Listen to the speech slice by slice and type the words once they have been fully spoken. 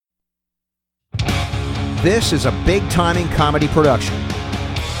This is a big-timing comedy production.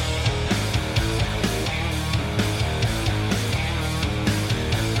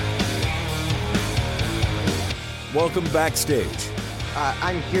 Welcome backstage.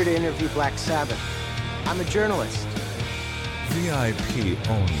 I'm here to interview Black Sabbath. I'm a journalist. VIP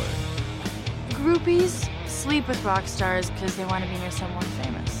only. Groupies sleep with rock stars because they want to be near someone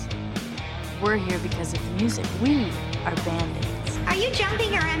famous. We're here because of the music. We are Band-Aids. Are you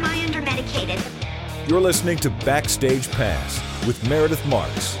jumping or am I under medicated? You're listening to Backstage Pass with Meredith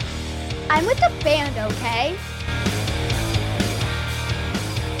Marks. I'm with the band, okay?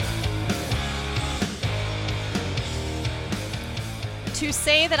 To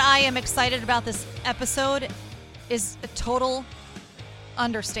say that I am excited about this episode is a total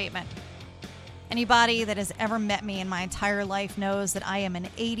understatement. Anybody that has ever met me in my entire life knows that I am an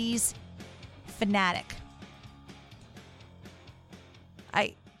 80s fanatic.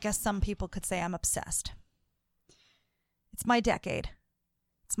 I guess some people could say I'm obsessed. It's my decade.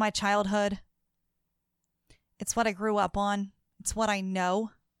 It's my childhood. It's what I grew up on. It's what I know.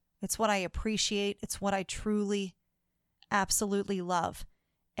 It's what I appreciate. It's what I truly, absolutely love.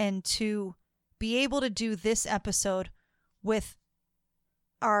 And to be able to do this episode with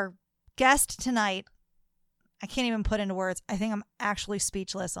our guest tonight, I can't even put into words. I think I'm actually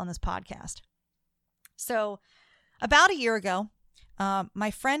speechless on this podcast. So about a year ago, my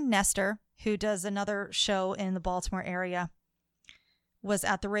friend Nestor, who does another show in the Baltimore area, was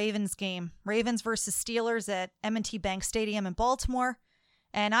at the Ravens game. Ravens versus Steelers at M&T Bank Stadium in Baltimore.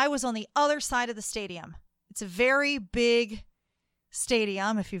 And I was on the other side of the stadium. It's a very big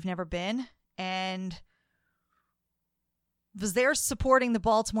stadium if you've never been. And was there supporting the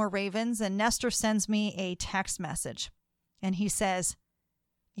Baltimore Ravens. And Nestor sends me a text message. And he says,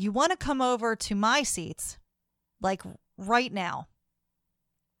 "You want to come over to my seats, like right now?"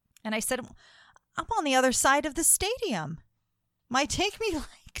 And I said, "I'm on the other side of the stadium. Might take me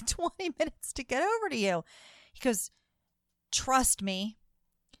like 20 minutes to get over to you." He goes, "Trust me,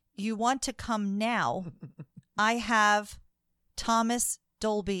 you want to come now. I have Thomas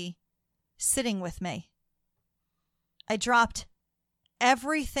Dolby sitting with me." I dropped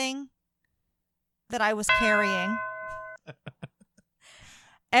everything that I was carrying.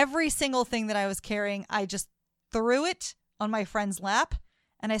 Every single thing that I was carrying, I just threw it on my friend's lap.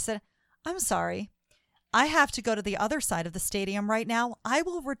 And I said, "I'm sorry. I have to go to the other side of the stadium right now. I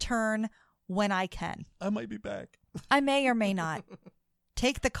will return when I can. I might be back. I may or may not.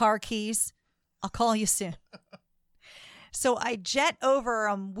 Take the car keys. I'll call you soon." So I jet over.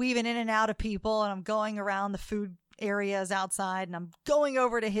 I'm weaving in and out of people, and I'm going around the food areas outside, and I'm going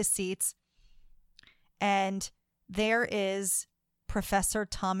over to his seats. And there is Professor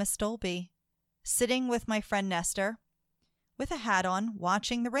Thomas Dolby sitting with my friend Nestor, with a hat on,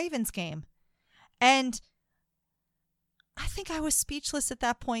 watching the Ravens game. And I think I was speechless at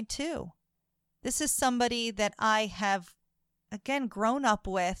that point too. This is somebody that I have, again, grown up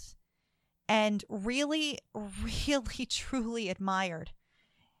with and really, really, truly admired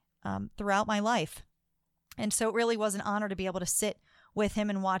throughout my life. And so it really was an honor to be able to sit with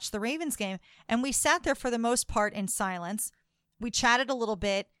him and watch the Ravens game. And we sat there for the most part in silence. We chatted a little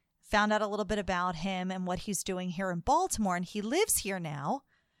bit, found out a little bit about him and what he's doing here in Baltimore. And he lives here now.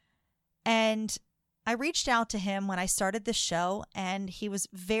 And I reached out to him when I started the show, and he was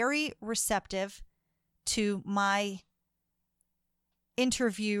very receptive to my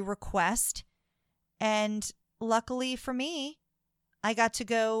interview request. And luckily for me, I got to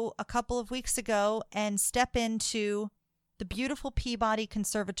go a couple of weeks ago and step into the beautiful Peabody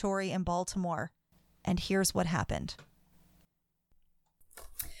Conservatory in Baltimore. And here's what happened.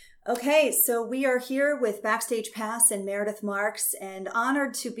 Okay, so we are here with Backstage Pass and Meredith Marks, and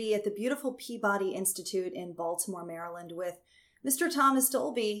honored to be at the beautiful Peabody Institute in Baltimore, Maryland, with Mr. Thomas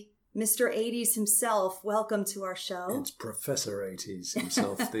Dolby, Mr. 80s himself. Welcome to our show. It's Professor 80s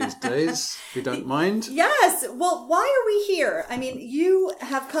himself these days, if you don't mind. Yes. Well, why are we here? I mean, you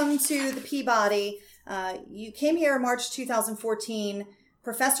have come to the Peabody. You came here in March 2014,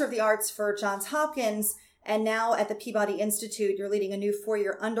 Professor of the Arts for Johns Hopkins. And now at the Peabody Institute, you're leading a new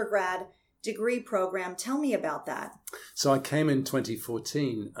 4-year undergrad degree program. Tell me about that. So I came in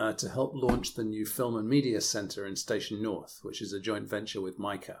 2014 to help launch the new Film and Media Center in Station North, which is a joint venture with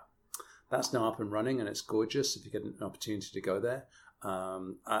MICA. That's now up and running, and it's gorgeous if you get an opportunity to go there.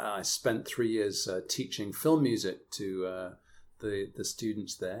 I spent 3 years teaching film music to the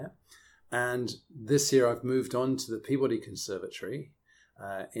students there. And this year I've moved on to the Peabody Conservatory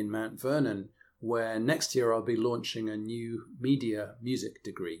in Mount Vernon, where next year I'll be launching a new media music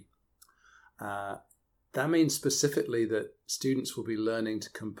degree. That means specifically that students will be learning to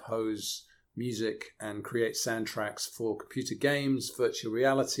compose music and create soundtracks for computer games, virtual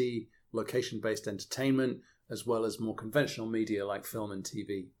reality, location-based entertainment, as well as more conventional media like film and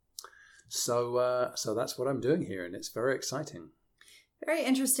TV. So that's what I'm doing here, and it's very exciting. Very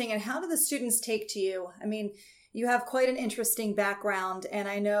interesting. And how do the students take to you? I mean, you have quite an interesting background, and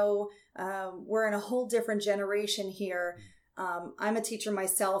I know we're in a whole different generation here. I'm a teacher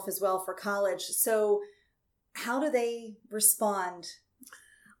myself as well for college. So how do they respond?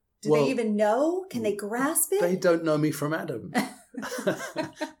 Do they even know? Can they grasp it? They don't know me from Adam.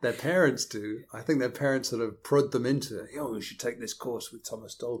 Their parents do. I think their parents sort of prod them into it. Oh, you should take this course with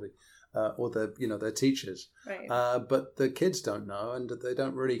Thomas Dolby. Or their teachers. Right. But the kids don't know, and they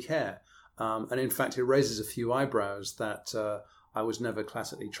don't really care. And in fact, it raises a few eyebrows that I was never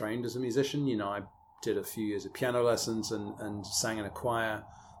classically trained as a musician. I did a few years of piano lessons and sang in a choir,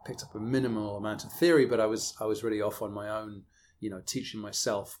 picked up a minimal amount of theory, but I was really off on my own, teaching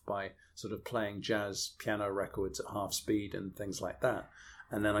myself by sort of playing jazz piano records at half speed and things like that.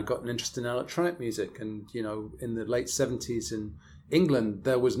 And then I got an interest in electronic music, and in the late 70s in England,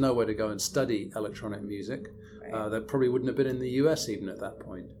 there was nowhere to go and study electronic music. Right. That probably wouldn't have been in the US even at that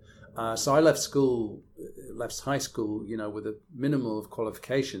point. So I left high school, with a minimal of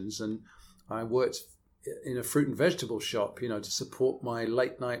qualifications, and I worked in a fruit and vegetable shop, to support my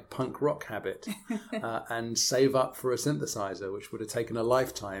late night punk rock habit and save up for a synthesizer, which would have taken a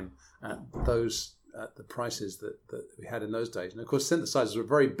lifetime at the prices that we had in those days. And of course, synthesizers were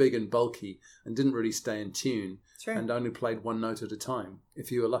very big and bulky and didn't really stay in tune. Sure. And only played one note at a time,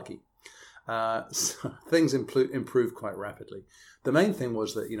 if you were lucky. So things improved quite rapidly. The main thing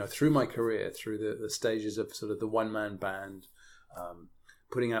was that, through my career, through the stages of sort of the one-man band,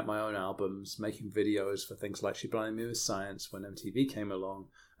 putting out my own albums, making videos for things like She Blinded Me With Science when MTV came along,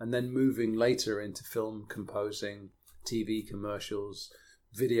 and then moving later into film composing, TV commercials,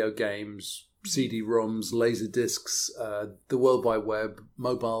 video games, CD-ROMs, laser discs, the World Wide Web,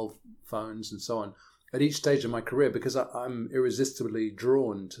 mobile phones, and so on. At each stage of my career, because I'm irresistibly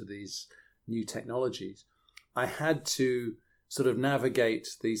drawn to these new technologies, I had to sort of navigate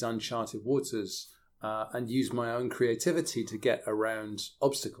these uncharted waters and use my own creativity to get around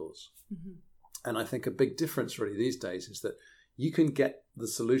obstacles. Mm-hmm. And I think a big difference really these days is that you can get the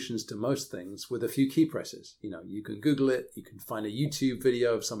solutions to most things with a few key presses. You can Google it, you can find a YouTube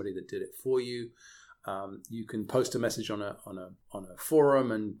video of somebody that did it for you. You can post a message on a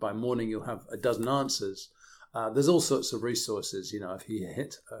forum, and by morning you'll have a dozen answers. There's all sorts of resources, if you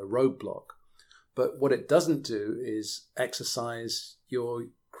hit a roadblock. But what it doesn't do is exercise your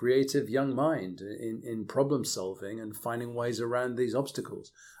creative young mind in problem solving and finding ways around these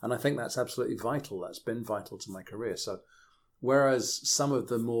obstacles. And I think that's absolutely vital. That's been vital to my career. So whereas some of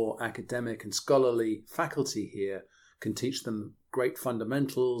the more academic and scholarly faculty here can teach them great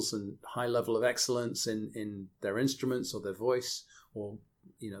fundamentals and high level of excellence in their instruments or their voice or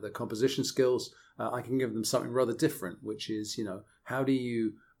their composition skills, I can give them something rather different, which is how do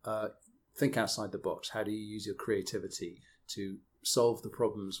you think outside the box? How do you use your creativity to solve the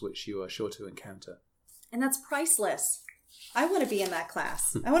problems which you are sure to encounter? And that's priceless. I want to be in that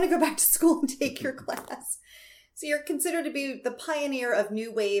class. I want to go back to school and take your class. So you're considered to be the pioneer of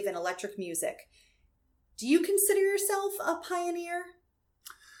new wave and electric music. Do you consider yourself a pioneer?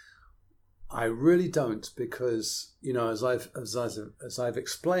 I really don't, because as I've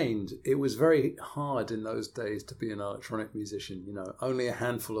explained, it was very hard in those days to be an electronic musician. Only a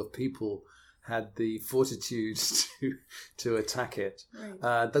handful of people had the fortitude to attack it.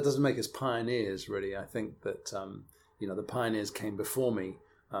 Right. That doesn't make us pioneers, really. I think that the pioneers came before me.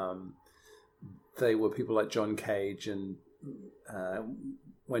 They were people like John Cage and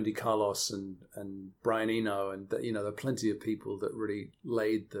Wendy Carlos and Brian Eno, and there are plenty of people that really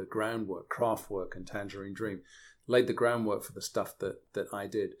laid the groundwork, Kraftwerk and Tangerine Dream, laid the groundwork for the stuff that I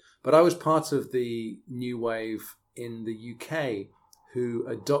did. But I was part of the new wave in the UK who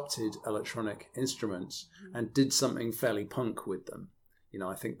adopted electronic instruments and did something fairly punk with them.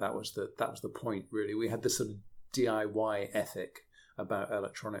 I think that was the point, really. We had this sort of DIY ethic about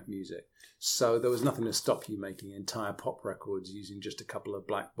electronic music. So there was nothing to stop you making entire pop records using just a couple of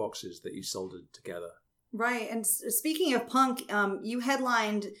black boxes that you soldered together. Right. And speaking of punk, you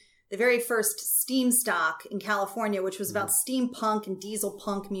headlined the very first Steam Stock in California, which was about steampunk and diesel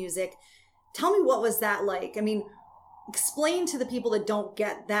punk music. Tell me, what was that like? I mean, explain to the people that don't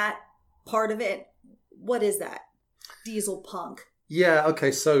get that part of it. What is that? Diesel punk. Yeah,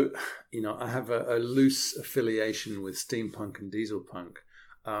 okay, so, I have a loose affiliation with steampunk and diesel punk.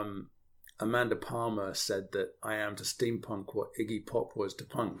 Amanda Palmer said that I am to steampunk what Iggy Pop was to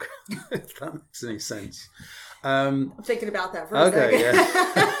punk, if that makes any sense. I'm thinking about that for a second.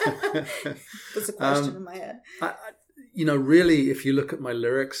 Yeah. That's a question in my head. Really, if you look at my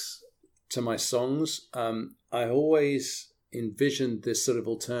lyrics to my songs, I always envisioned this sort of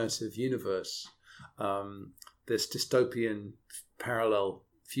alternative universe, this dystopian parallel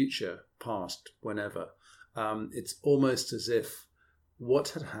future, past, whenever. It's almost as if what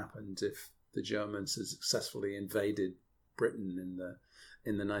had happened if the Germans had successfully invaded Britain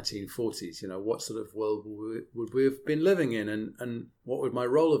in the 1940s. What sort of world would we have been living in, and what would my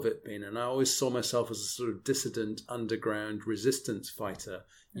role of it been? And I always saw myself as a sort of dissident underground resistance fighter,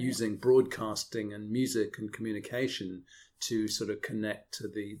 using broadcasting and music and communication to sort of connect to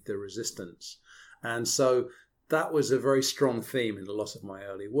the resistance. And so that was a very strong theme in a lot of my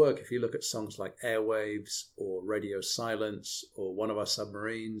early work. If you look at songs like Airwaves or Radio Silence or One of Our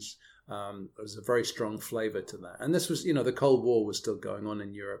Submarines, there was a very strong flavor to that. And this was, the Cold War was still going on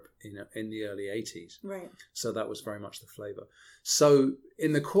in Europe in the early 80s. Right. So that was very much the flavor. So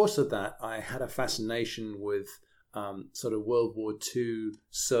in the course of that, I had a fascination with sort of World War II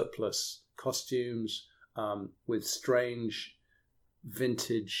surplus costumes, with strange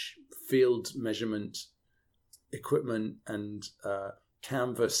vintage field measurement equipment and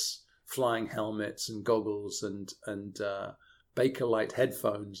canvas flying helmets and goggles and Bakelite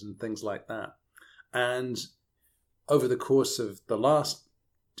headphones and things like that. And over the course of the last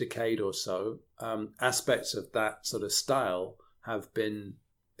decade or so, aspects of that sort of style have been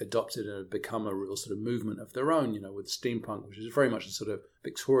adopted and have become a real sort of movement of their own, with steampunk, which is very much a sort of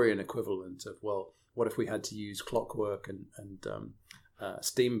Victorian equivalent of, well, what if we had to use clockwork and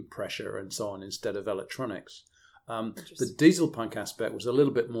steam pressure and so on instead of electronics? The diesel punk aspect was a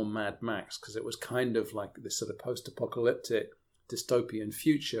little bit more Mad Max, because it was kind of like this sort of post-apocalyptic dystopian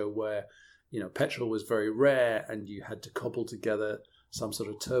future where, petrol was very rare and you had to cobble together some sort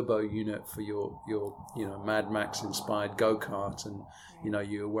of turbo unit for your Mad Max inspired go-kart, and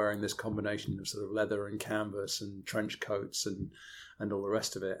you were wearing this combination of sort of leather and canvas and trench coats and all the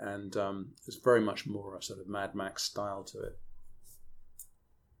rest of it, and there's very much more a sort of Mad Max style to it.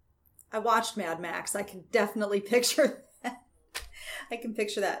 I watched Mad Max. I can definitely picture that. I can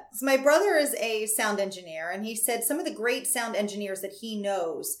picture that. So my brother is a sound engineer, and he said some of the great sound engineers that he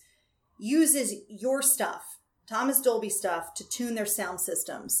knows uses your stuff, Thomas Dolby stuff, to tune their sound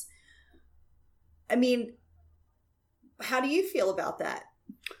systems. I mean, how do you feel about that?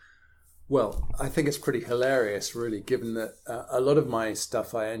 Well, I think it's pretty hilarious, really, given that a lot of my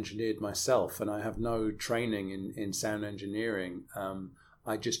stuff I engineered myself, and I have no training in sound engineering.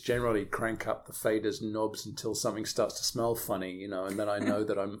 I just generally crank up the faders and knobs until something starts to smell funny, and then I know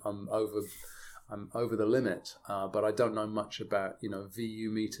that I'm over the limit. But I don't know much about VU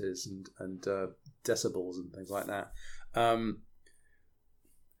meters and decibels and things like that.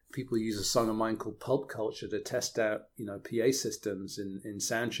 People use a song of mine called Pulp Culture to test out PA systems in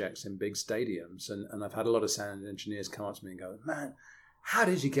sound checks in big stadiums, and I've had a lot of sound engineers come up to me and go, "Man, how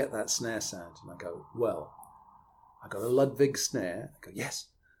did you get that snare sound?" And I go, "Well, I got a Ludwig snare." I go, "Yes."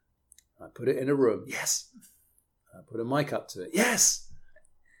 I put it in a room. "Yes." I put a mic up to it. "Yes."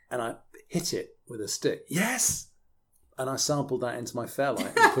 And I hit it with a stick. "Yes." And I sampled that into my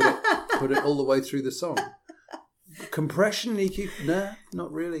Fairlight and put it all the way through the song. Compression, EQ? Nah,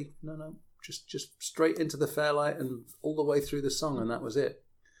 not really. No. Just straight into the Fairlight and all the way through the song, and that was it.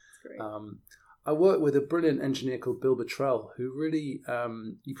 Great. I worked with a brilliant engineer called Bill Bottrell, who really,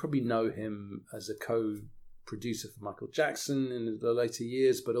 you probably know him as a co-producer for Michael Jackson in the later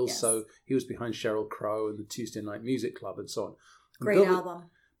years, but also he was behind Sheryl Crow and the Tuesday Night Music Club and so on. Great album.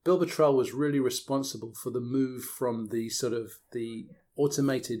 Bill Bottrell was really responsible for the move from the sort of the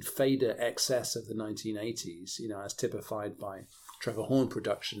automated fader XS of the 1980s, as typified by Trevor Horn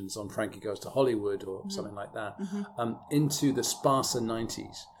Productions on Frankie Goes to Hollywood or something like that, into the sparser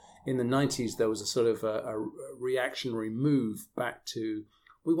 90s. In the 90s, there was a sort of a reactionary move back to,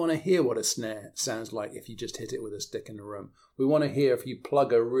 we want to hear what a snare sounds like if you just hit it with a stick in a room. We want to hear if you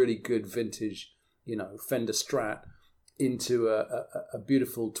plug a really good vintage, Fender Strat into a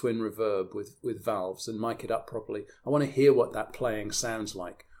beautiful twin reverb with valves and mic it up properly. I want to hear what that playing sounds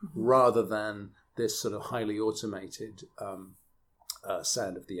like, rather than this sort of highly automated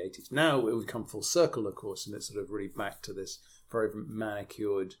sound of the 80s. Now we've come full circle, of course, and it's sort of really back to this very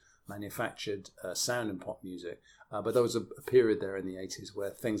manicured, manufactured sound in pop music. But there was a period there in the 80s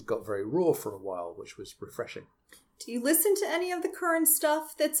where things got very raw for a while, which was refreshing. Do you listen to any of the current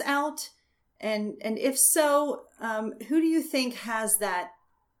stuff that's out? And if so, who do you think has that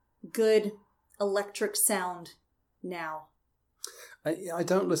good electric sound now? I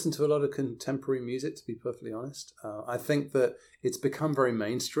don't listen to a lot of contemporary music, to be perfectly honest. I think that it's become very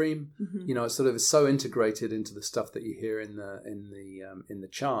mainstream. It's sort of so integrated into the stuff that you hear in the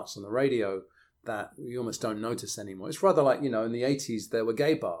charts on the radio that you almost don't notice anymore. It's rather like, in the 80s there were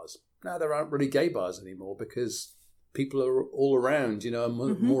gay bars. Now there aren't really gay bars anymore because people are all around,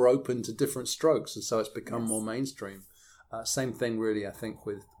 more open to different strokes, and so it's become more mainstream. Same thing, really, I think,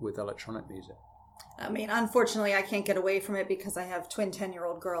 with electronic music. I mean, unfortunately, I can't get away from it because I have twin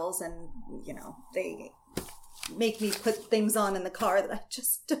 10-year-old girls, and, they make me put things on in the car that I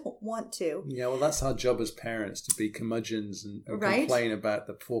just don't want to. Yeah, well, that's our job as parents, to be curmudgeons and complain about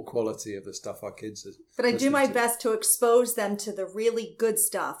the poor quality of the stuff our kids are. But I do my best to expose them to the really good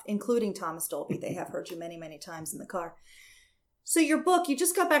stuff, including Thomas Dolby. They have heard you many, many times in the car. So your book, you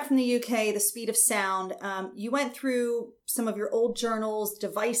just got back from the UK, The Speed of Sound. You went through some of your old journals,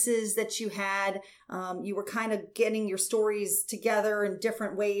 devices that you had. You were kind of getting your stories together in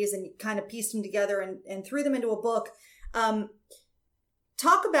different ways, and you kind of pieced them together and threw them into a book.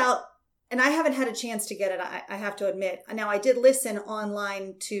 Talk about, and I haven't had a chance to get it, I have to admit. Now, I did listen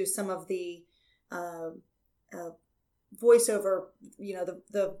online to some of the voiceover,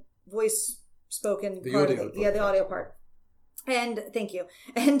 the voice spoken part of it. Yeah, the audio part. And thank you.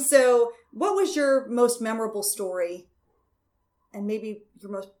 And so what was your most memorable story, and maybe your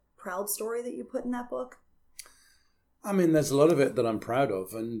most proud story that you put in that book? I mean, there's a lot of it that I'm proud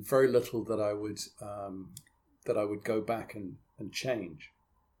of, and very little that I would go back and change.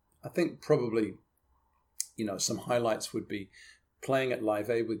 I think probably, some highlights would be playing at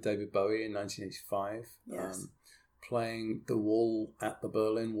Live Aid with David Bowie in 1985. Yes. Playing The Wall at the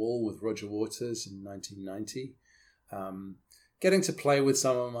Berlin Wall with Roger Waters in 1990. Getting to play with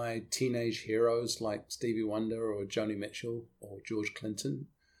some of my teenage heroes like Stevie Wonder or Joni Mitchell or George Clinton.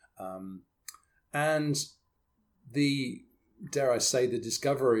 And the, dare I say, the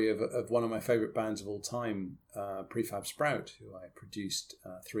discovery of one of my favorite bands of all time, Prefab Sprout, who I produced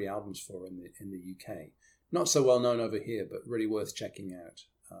 3 albums for in the UK. Not so well known over here, but really worth checking out.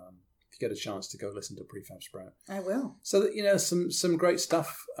 If you get a chance to go listen to Prefab Sprout. I will. So, some great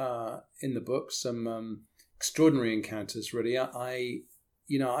stuff in the book, some extraordinary encounters, really. I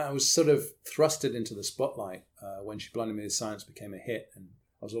was sort of thrusted into the spotlight when She Blinded Me with Science became a hit, and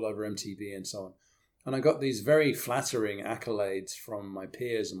I was all over MTV and so on. And I got these very flattering accolades from my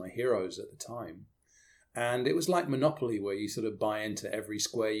peers and my heroes at the time. And it was like Monopoly, where you sort of buy into every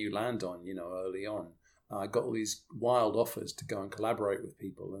square you land on, early on. I got all these wild offers to go and collaborate with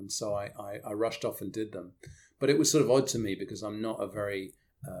people, and so I rushed off and did them. But it was sort of odd to me because I'm not a very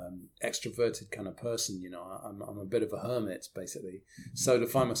extroverted kind of person, I'm a bit of a hermit, basically. So to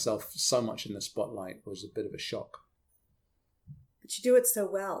find myself so much in the spotlight was a bit of a shock. But you do it so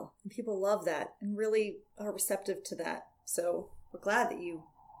well, and people love that and really are receptive to that. So we're glad that you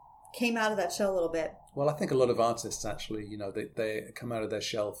came out of that shell a little bit. Well, I think a lot of artists actually, they come out of their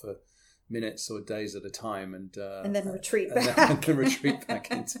shell for minutes or days at a time and then retreat back. And then retreat back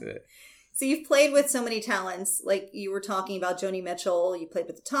into it. So you've played with so many talents, like you were talking about Joni Mitchell. You played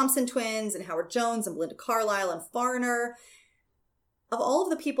with the Thompson Twins and Howard Jones and Belinda Carlisle and Foreigner. Of all of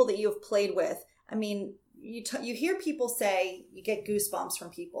the people that you have played with, I mean, you hear people say you get goosebumps from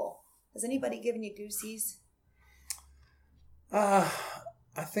people. Has anybody given you goosies? I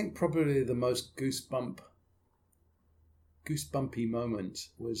think probably the most goosebumpy moment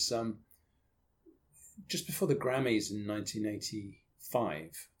was just before the Grammys in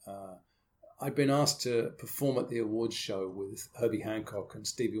 1985. I'd been asked to perform at the awards show with Herbie Hancock and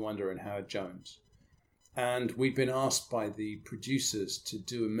Stevie Wonder and Howard Jones. And we'd been asked by the producers to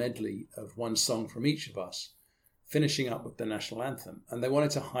do a medley of one song from each of us, finishing up with the national anthem. And they wanted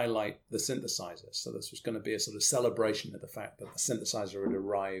to highlight the synthesizer. So this was going to be a sort of celebration of the fact that the synthesizer had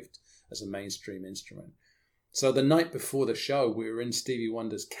arrived as a mainstream instrument. So the night before the show, we were in Stevie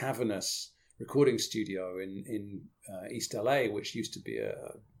Wonder's cavernous recording studio in East LA, which used to be a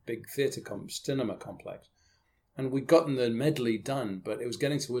big cinema complex. And we'd gotten the medley done, but it was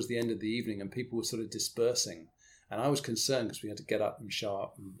getting towards the end of the evening and people were sort of dispersing. And I was concerned because we had to get up and show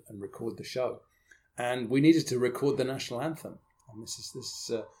up and record the show. And we needed to record the national anthem. And this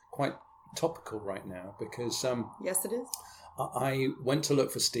is quite topical right now because... yes, it is. I went to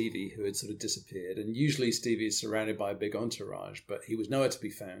look for Stevie, who had sort of disappeared. And usually Stevie is surrounded by a big entourage, but he was nowhere to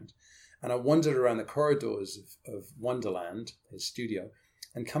be found. And I wandered around the corridors of Wonderland, his studio,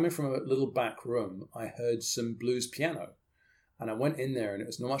 and coming from a little back room, I heard some blues piano. And I went in there, and it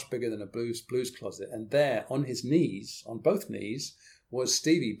was not much bigger than a blues closet. And there, on his knees, on both knees, was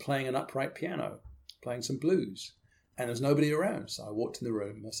Stevie playing an upright piano, playing some blues. And there was nobody around. So I walked in the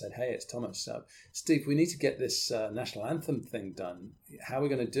room. I said, hey, it's Thomas. Steve, we need to get this national anthem thing done. How are we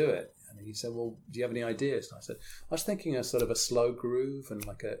going to do it? And he said, well, do you have any ideas? And I said, I was thinking a sort of a slow groove and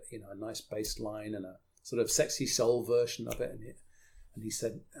like a nice bass line and a sort of sexy soul version of it. And he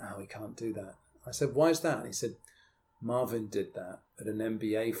said, oh, we can't do that. I said, why is that? And he said, Marvin did that at an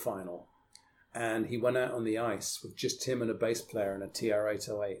NBA final. And he went out on the ice with just him and a bass player and a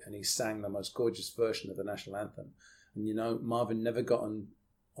TR-808, and he sang the most gorgeous version of the national anthem. And, Marvin never got on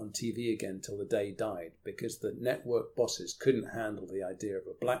TV again till the day he died because the network bosses couldn't handle the idea of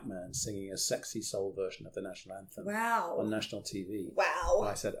a black man singing a sexy soul version of the national anthem on national TV. Wow. And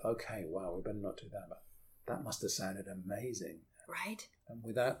I said, okay, wow, we better not do that. But that must have sounded amazing. Right. And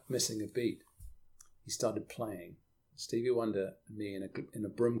without missing a beat, he started playing. Stevie Wonder and me in a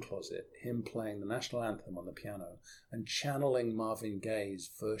broom closet, him playing the national anthem on the piano and channeling Marvin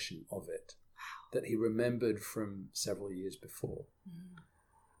Gaye's version of it that he remembered from several years before.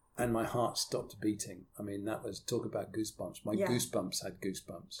 And my heart stopped beating. I mean, that was, talk about goosebumps. My goosebumps had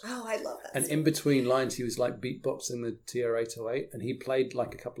goosebumps. Oh, I love that. And in between lines, he was like beatboxing the TR-808, and he played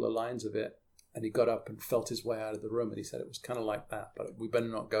like a couple of lines of it, and he got up and felt his way out of the room, and he said it was kind of like that, but we better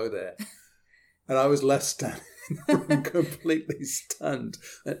not go there. And I was left standing in the room completely stunned.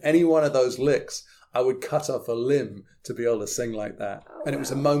 And any one of those licks, I would cut off a limb to be able to sing like that. It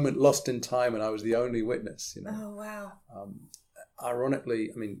was a moment lost in time, and I was the only witness. Oh, wow.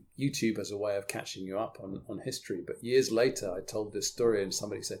 Ironically, I mean, YouTube has a way of catching you up on history. But years later, I told this story and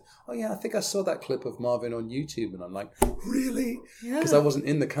somebody said, oh, yeah, I think I saw that clip of Marvin on YouTube. And I'm like, really? Because I wasn't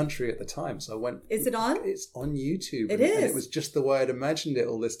in the country at the time. So I went. Is it on? It's on YouTube. It is. And it was just the way I'd imagined it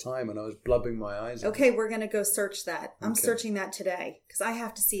all this time. And I was blubbing my eyes out. Okay, we're going to go search that. I'm searching that today because I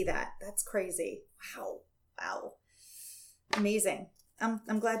have to see that. That's crazy. Wow. Amazing.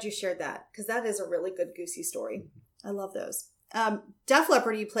 I'm glad you shared that because that is a really good Goosey story. I love those. Def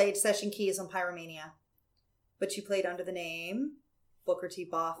Leppard, you played session keys on Pyromania, but you played under the name Booker T.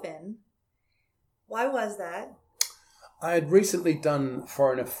 Boffin. Why was that? I had recently done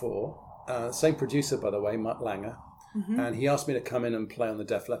Foreigner 4, same producer, by the way, Mutt Lange, and he asked me to come in and play on the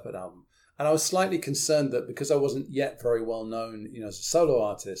Def Leppard album. And I was slightly concerned that because I wasn't yet very well known, as a solo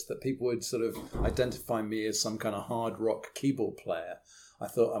artist, that people would sort of identify me as some kind of hard rock keyboard player. I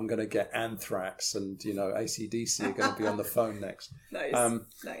thought I'm going to get Anthrax and, AC/DC are going to be on the phone next.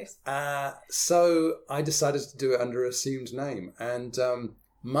 Nice. So I decided to do it under an assumed name. And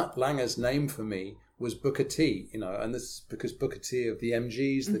Mutt Lange's name for me was Booker T, and this is because Booker T of the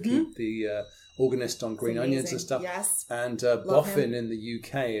MGs, the organist on Green Onions and stuff. Yes. And Boffin in the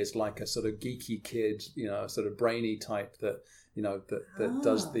UK is like a sort of geeky kid, sort of brainy type that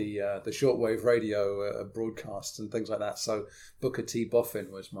does the shortwave radio broadcasts and things like that. So Booker T. Boffin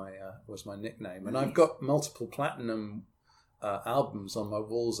was my nickname, and I've got multiple platinum albums on my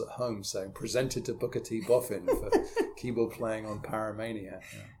walls at home saying "Presented to Booker T. Boffin" for keyboard playing on Pyromania.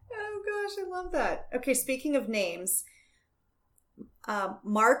 Yeah. Oh gosh, I love that. Okay, speaking of names,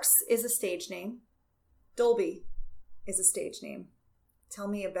 Marks is a stage name. Dolby is a stage name. Tell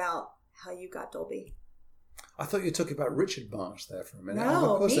me about how you got Dolby. I thought you were talking about Richard Marx there for a minute.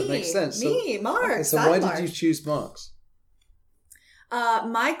 No, of course, it makes sense. Marx. Okay, so why did you choose Marx?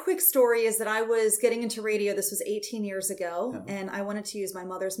 My quick story is that I was getting into radio. This was 18 years ago, and I wanted to use my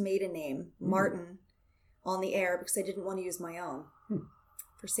mother's maiden name, Martin, on the air because I didn't want to use my own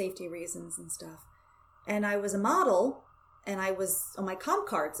for safety reasons and stuff. And I was a model, and I was on my comp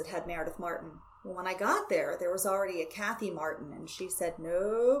cards that had Meredith Martin. Well, when I got there was already a Kathy Martin, and she said,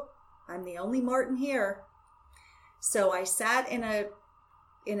 "No, I'm the only Martin here." So I sat in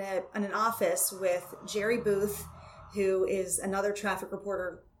an office with Jerry Booth, who is another traffic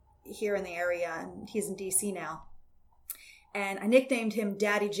reporter here in the area, and he's in DC now. And I nicknamed him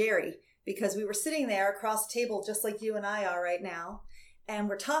Daddy Jerry because we were sitting there across the table just like you and I are right now, and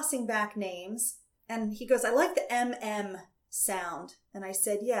we're tossing back names. And he goes, "I like the MM sound." And I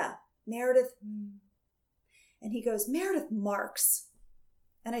said, "Yeah, Meredith." And he goes, "Meredith Marks."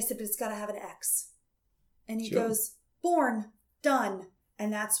 And I said, "But it's got to have an X." And he goes, "Born, done."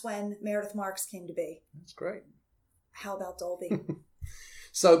 And that's when Meredith Marks came to be. That's great. How about Dolby?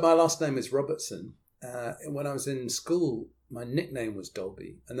 So my last name is Robertson. When I was in school, my nickname was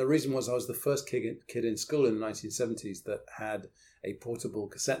Dolby. And the reason was I was the first kid in school in the 1970s that had a portable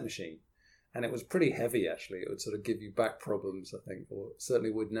cassette machine. And it was pretty heavy, actually. It would sort of give you back problems, I think, or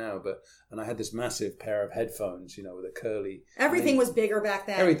certainly would now. And I had this massive pair of headphones, with a curly... Everything was bigger back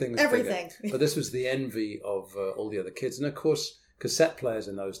then. Everything was bigger. But this was the envy of all the other kids. And of course, cassette players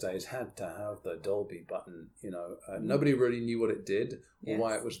in those days had to have the Dolby button. Nobody really knew what it did or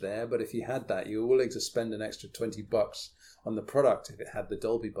why it was there, but if you had that, you were willing to spend an extra $20 on the product if it had the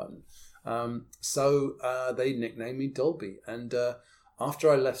Dolby button. So they nicknamed me Dolby. And after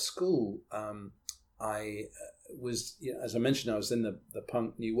I left school, I was, as I mentioned, I was in the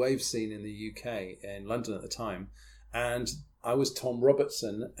punk new wave scene in the UK, in London at the time, and I was Tom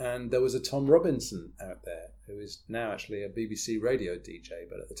Robertson, and there was a Tom Robinson out there who is now actually a BBC radio DJ,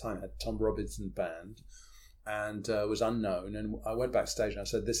 but at the time had Tom Robinson Band, and was unknown. And I went backstage and I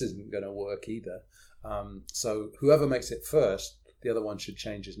said, this isn't going to work either. So whoever makes it first, the other one should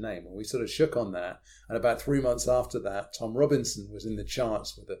change his name. And we sort of shook on that. And about 3 months after that, Tom Robinson was in the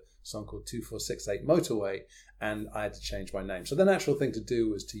charts with a song called 2468 Motorway, and I had to change my name. So the natural thing to do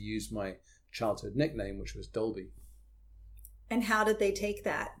was to use my childhood nickname, which was Dolby. And how did they take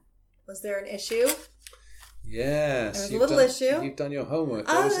that? Was there an issue? Yes. There was a little issue. You've done your homework.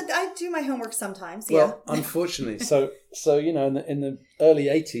 I do my homework sometimes, Well, unfortunately. So in the early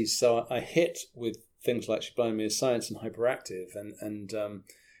 80s, so I hit with things like She Blinded Me with Science and Hyperactive, and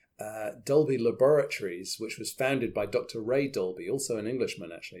Dolby Laboratories, which was founded by Dr. Ray Dolby, also an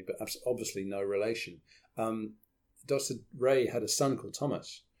Englishman actually, but obviously no relation. Dr. Ray had a son called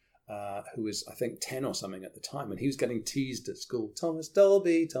Thomas, who was, I think, 10 or something at the time, and he was getting teased at school, Thomas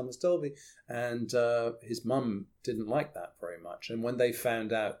Dolby, and his mum didn't like that very much. And when they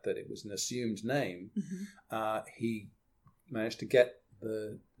found out that it was an assumed name, he managed to get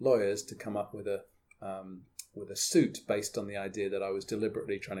the lawyers to come up with a suit based on the idea that I was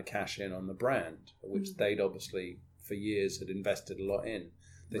deliberately trying to cash in on the brand, which they'd obviously for years had invested a lot in.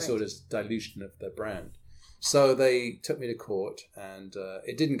 They saw it as dilution of their brand. So they took me to court, and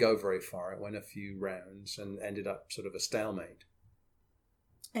it didn't go very far. It went a few rounds and ended up sort of a stalemate.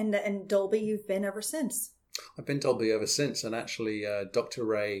 And Dolby you've been ever since? I've been Dolby ever since, and actually Dr.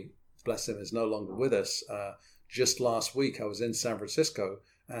 Ray, bless him, is no longer with us. Just last week I was in San Francisco,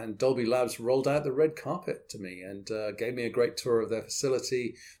 and Dolby Labs rolled out the red carpet to me and gave me a great tour of their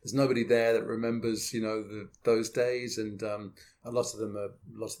facility. There's nobody there that remembers, those days, and a lot of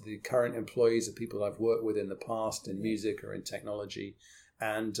the current employees are people I've worked with in the past in music or in technology,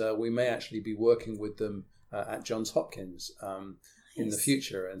 and we may actually be working with them at Johns Hopkins in the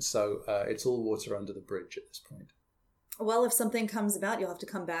future. And so it's all water under the bridge at this point. Well, if something comes about, you'll have to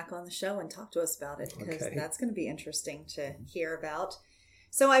come back on the show and talk to us about it, because that's going to be interesting to hear about.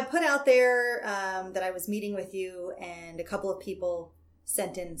 So I put out there that I was meeting with you, and a couple of people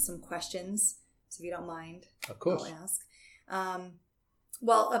sent in some questions. So if you don't mind, of course, I'll ask.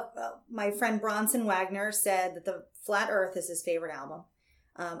 My friend Bronson Wagner said that The Flat Earth is his favorite album.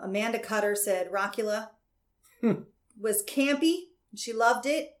 Amanda Cutter said Rockula was campy. She loved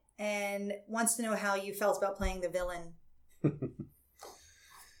it and wants to know how you felt about playing the villain.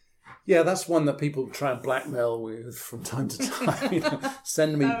 Yeah, that's one that people try and blackmail with from time to time.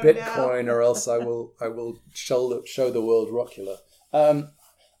 Send me Bitcoin, or else I will show the world Rockula.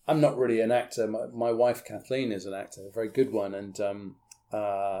 I'm not really an actor. My wife Kathleen is an actor, a very good one, and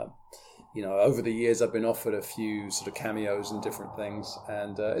over the years I've been offered a few sort of cameos and different things,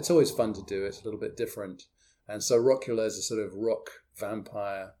 and it's always fun to do. It's a little bit different, and so Rockula is a sort of rock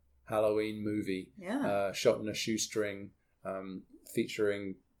vampire Halloween movie, shot in a shoestring,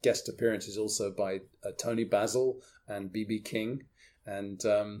 featuring guest appearances also by Tony Basil and B.B. King. And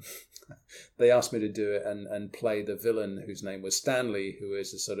they asked me to do it and play the villain, whose name was Stanley, who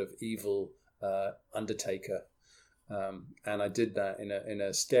is a sort of evil undertaker. And I did that in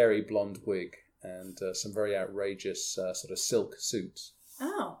a scary blonde wig and some very outrageous sort of silk suits.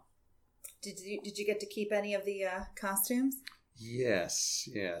 Oh. Did you get to keep any of the costumes? Yes.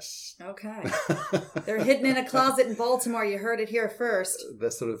 Okay. They're hidden in a closet in Baltimore. You heard it here first.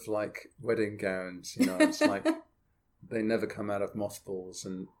 They're sort of like wedding gowns, It's like they never come out of mothballs,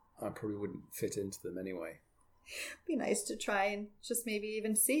 and I probably wouldn't fit into them anyway. Be nice to try and just maybe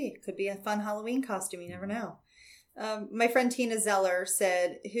even see. Could be a fun Halloween costume. You never know. My friend Tina Zeller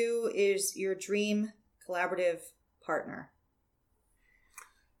said, "Who is your dream collaborative partner?"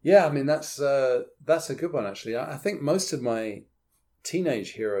 Yeah, I mean, that's a good one, actually. I think most of my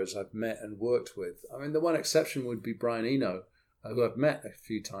teenage heroes I've met and worked with. I mean, the one exception would be Brian Eno, who I've met a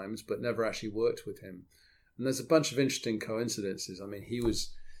few times, but never actually worked with him. And there's a bunch of interesting coincidences. I mean, he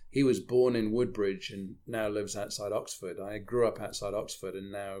was born in Woodbridge and now lives outside Oxford. I grew up outside Oxford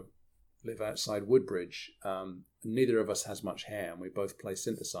and now live outside Woodbridge. Neither of us has much hair, and we both play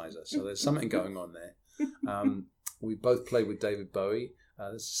synthesizer, so there's something going on there. We both play with David Bowie.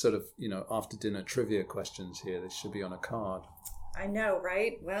 There's sort of, after dinner trivia questions here. They should be on a card. I know,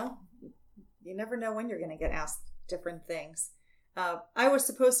 right? Well, you never know when you're going to get asked different things. I was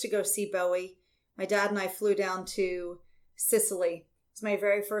supposed to go see Bowie. My dad and I flew down to Sicily. It's my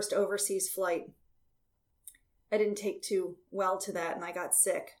very first overseas flight. I didn't take too well to that, and I got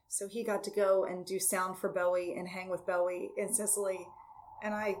sick. So he got to go and do sound for Bowie and hang with Bowie in Sicily,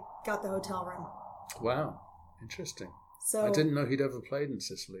 and I got the hotel room. Wow, interesting. So I didn't know he'd ever played in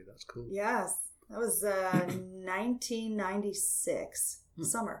Sicily. That's cool. Yes, that was 1996,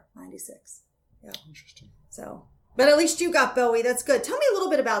 summer 96. Yeah, Interesting. so... But at least you got Bowie. That's good. Tell me a little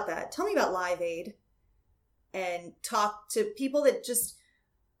bit about that. Tell me about Live Aid and talk to people that just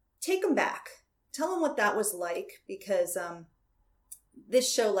take them back. Tell them what that was like, because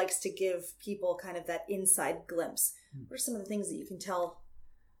this show likes to give people kind of that inside glimpse. What are some of the things that you can tell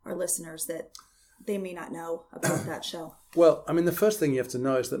our listeners that they may not know about that show? Well, I mean, the first thing you have to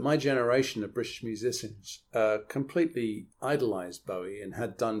know is that my generation of British musicians completely idolized Bowie and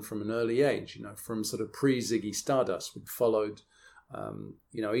had done from an early age, from sort of pre-Ziggy Stardust. We'd followed,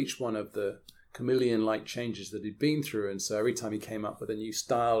 each one of the chameleon-like changes that he'd been through. And so every time he came up with a new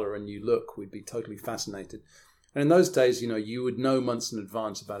style or a new look, we'd be totally fascinated. And in those days, you would know months in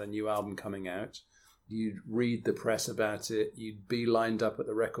advance about a new album coming out. You'd read the press about it. You'd be lined up at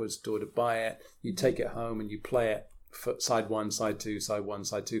the record store to buy it. You'd take it home and you play it for side one, side two, side one,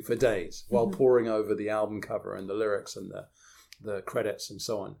 side two for days while poring over the album cover and the lyrics and the credits and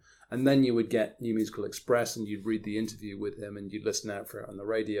so on. And then you would get New Musical Express and you'd read the interview with him and you'd listen out for it on the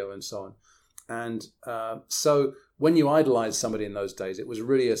radio and so on. And so when you idolized somebody in those days, it was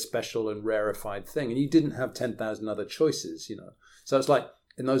really a special and rarefied thing. And you didn't have 10,000 other choices, So it's like,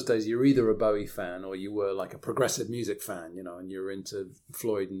 in those days, you're either a Bowie fan or you were like a progressive music fan, and you're into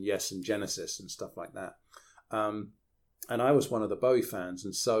Floyd and Yes and Genesis and stuff like that. And I was one of the Bowie fans.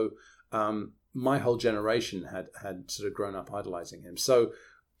 And so my whole generation had sort of grown up idolizing him. So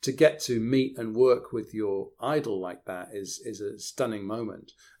to get to meet and work with your idol like that is a stunning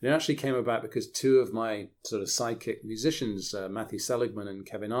moment. And it actually came about because two of my sort of sidekick musicians, Matthew Seligman and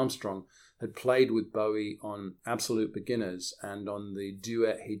Kevin Armstrong, had played with Bowie on Absolute Beginners and on the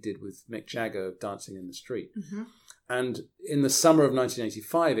duet he did with Mick Jagger of Dancing in the Street. Mm-hmm. And in the summer of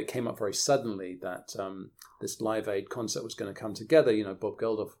 1985, it came up very suddenly that this Live Aid concert was going to come together. Bob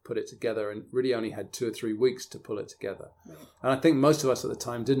Geldof put it together and really only had 2 or 3 weeks to pull it together. Right. And I think most of us at the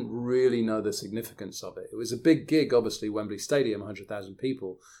time didn't really know the significance of it. It was a big gig, obviously, Wembley Stadium, 100,000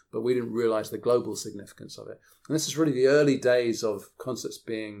 people, but we didn't realize the global significance of it. And this is really the early days of concerts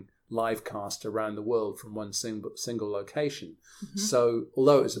being live cast around the world from one single location. Mm-hmm. So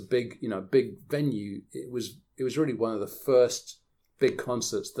although it was a big venue, it was really one of the first big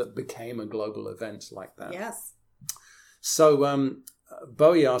concerts that became a global event like that. Yes. So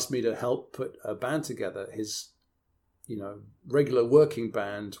Bowie asked me to help put a band together. His, regular working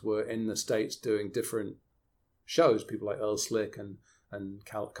band were in the States doing different shows. People like Earl Slick and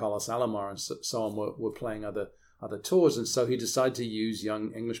Carlos Alomar and so on were playing other tours. And so he decided to use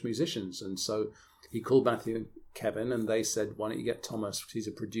young English musicians. And so he called Matthew and Kevin and they said, why don't you get Thomas? He's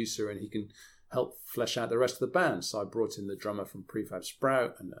a producer and he can help flesh out the rest of the band. So I brought in the drummer from Prefab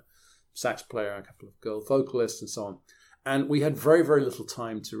Sprout and a sax player and a couple of girl vocalists and so on. And we had very, very little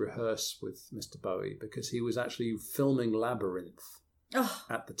time to rehearse with Mr. Bowie because he was actually filming Labyrinth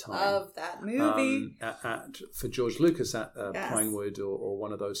at the time. Love that movie. For George Lucas at yes. Pinewood or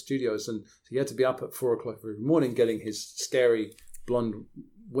one of those studios. And so he had to be up at 4 o'clock every morning getting his scary blonde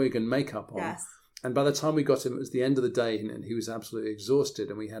wig and makeup on. Yes. And by the time we got him, it was the end of the day and he was absolutely exhausted.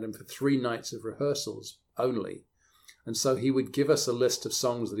 And we had him for 3 nights of rehearsals only. And so he would give us a list of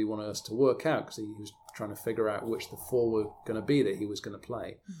songs that he wanted us to work out because he was trying to figure out which the 4 were going to be that he was going to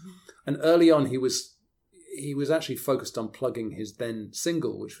play. Mm-hmm. And early on, he was actually focused on plugging his then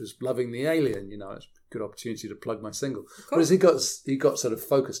single, which was Loving the Alien. It's a good opportunity to plug my single. But as he got sort of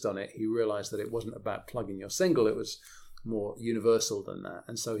focused on it, he realized that it wasn't about plugging your single. It was more universal than that.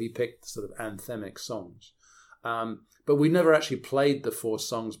 And so he picked sort of anthemic songs. But we never actually played the 4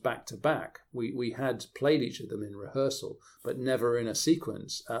 songs back to back. We had played each of them in rehearsal, but never in a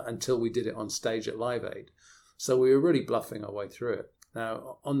sequence until we did it on stage at Live Aid. So we were really bluffing our way through it.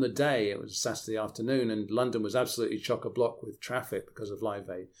 Now, on the day, it was a Saturday afternoon, and London was absolutely chock-a-block with traffic because of Live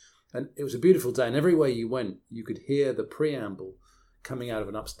Aid. And it was a beautiful day, and everywhere you went, you could hear the preamble coming out of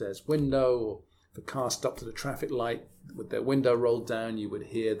an upstairs window, or if a car stopped at a traffic light with their window rolled down, you would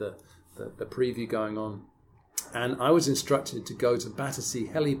hear the preview going on. And I was instructed to go to Battersea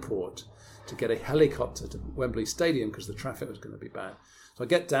Heliport to get a helicopter to Wembley Stadium because the traffic was going to be bad. So I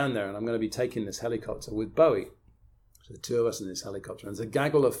get down there and I'm going to be taking this helicopter with Bowie. So the 2 of us in this helicopter. And there's a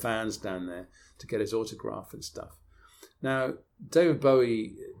gaggle of fans down there to get his autograph and stuff. Now, David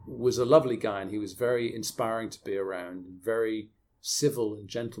Bowie was a lovely guy and he was very inspiring to be around, very civil and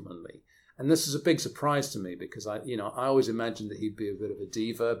gentlemanly. And this is a big surprise to me because I always imagined that he'd be a bit of a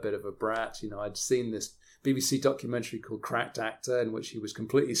diva, a bit of a brat. I'd seen this BBC documentary called Cracked Actor in which he was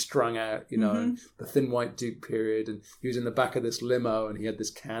completely strung out, in the Thin White Duke period. And he was in the back of this limo and he had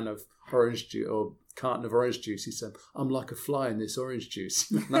this can of orange juice or carton of orange juice. He said, "I'm like a fly in this orange juice."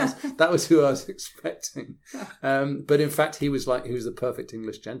 that was who I was expecting. But in fact, he was the perfect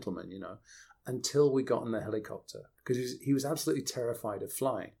English gentleman, until we got in the helicopter because he was absolutely terrified of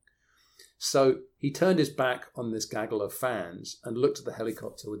flying. So he turned his back on this gaggle of fans and looked at the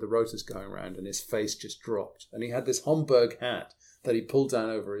helicopter with the rotors going around, and his face just dropped. And he had this Homburg hat that he pulled down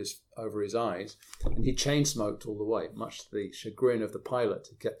over his eyes, and he chain smoked all the way, much to the chagrin of the pilot,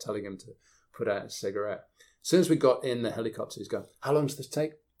 who kept telling him to put out a cigarette. As soon as we got in the helicopter, he's going, "How long does this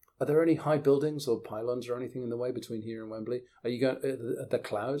take? Are there any high buildings or pylons or anything in the way between here and Wembley? Are you going the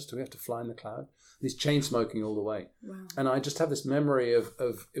clouds? Do we have to fly in the cloud?" And he's chain smoking all the way. Wow. And I just have this memory of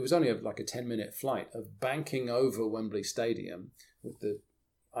it was only like a 10-minute flight of banking over Wembley Stadium with the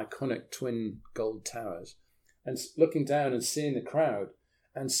iconic twin gold towers and looking down and seeing the crowd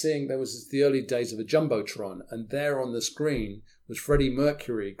and seeing there was the early days of a Jumbotron, and there on the screen was Freddie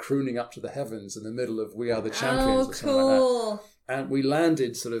Mercury crooning up to the heavens in the middle of "We Are the Champions" or something like that. And we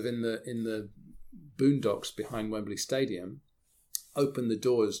landed sort of in the boondocks behind Wembley Stadium, opened the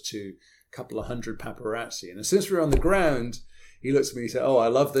doors to a couple of hundred paparazzi. And as soon as we were on the ground, he looked at me and said, "Oh, I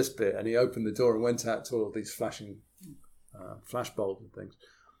love this bit." And he opened the door and went out to all of these flashing flashbulbs and things.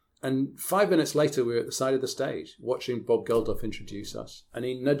 And 5 minutes later, we were at the side of the stage watching Bob Geldof introduce us. And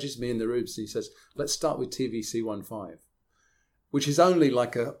he nudges me in the ribs and he says, "Let's start with TVC15." Which is only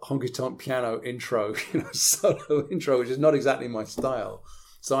like a honky-tonk piano intro, solo intro, which is not exactly my style.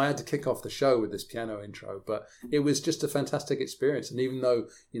 So I had to kick off the show with this piano intro, but it was just a fantastic experience. And even though,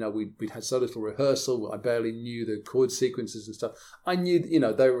 we'd had so little rehearsal, I barely knew the chord sequences and stuff. I knew,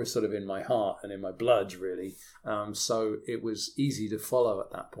 they were sort of in my heart and in my blood, really. So it was easy to follow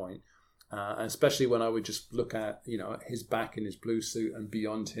at that point. And especially when I would just look at, his back in his blue suit and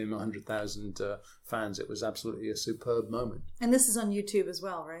beyond him 100,000 fans. It was absolutely a superb moment. And this is on YouTube as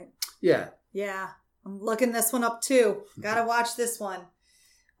well, right? Yeah. Yeah. I'm looking this one up too. Gotta watch this one.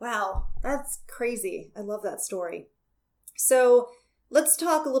 Wow. That's crazy. I love that story. So let's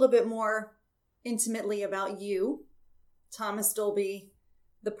talk a little bit more intimately about you, Thomas Dolby,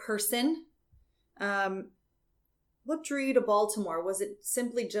 the person. What drew you to Baltimore? Was it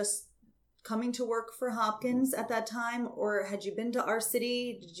simply just coming to work for Hopkins at that time, or had you been to our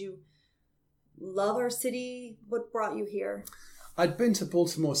city? Did you love our city? What brought you here? I'd been to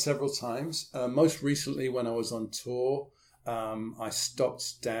Baltimore several times. Most recently, when I was on tour, I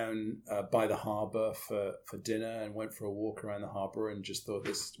stopped down by the harbour for dinner and went for a walk around the harbour and just thought,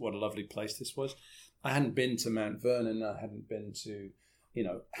 what a lovely place this was. I hadn't been to Mount Vernon. I hadn't been to,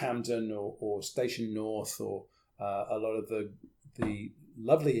 Hampden or Station North or a lot of the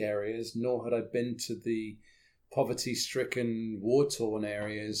lovely areas, nor had I been to the poverty-stricken, war-torn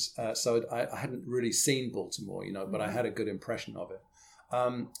areas. So I hadn't really seen Baltimore, but I had a good impression of it.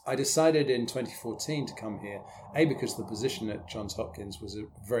 I decided in 2014 to come here, because the position at Johns Hopkins was a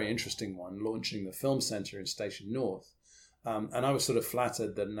very interesting one, launching the Film Centre in Station North. And I was sort of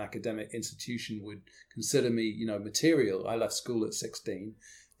flattered that an academic institution would consider me, material. I left school at 16,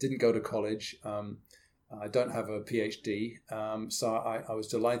 didn't go to college. I don't have a PhD, so I was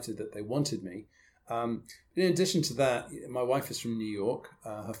delighted that they wanted me. In addition to that, my wife is from New York.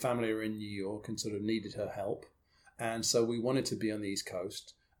 Her family are in New York and sort of needed her help. And so we wanted to be on the East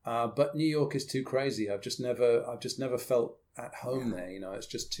Coast. But New York is too crazy. I've just never felt at home there. It's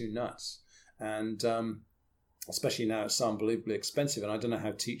just too nuts. And especially now it's so unbelievably expensive. And I don't know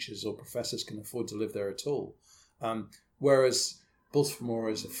how teachers or professors can afford to live there at all. Whereas Baltimore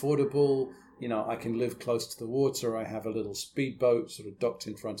is affordable. I can live close to the water. I have a little speedboat sort of docked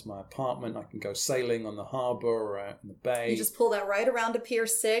in front of my apartment. I can go sailing on the harbour or out in the bay. You just pull that right around to Pier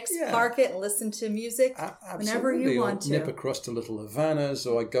 6, park it, and listen to music whenever you want to. Nip across to Little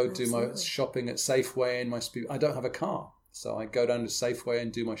Havanas, or I go do my shopping at Safeway in my I don't have a car. So I go down to Safeway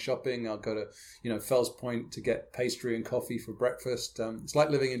and do my shopping. I'll go to, Fells Point to get pastry and coffee for breakfast. It's like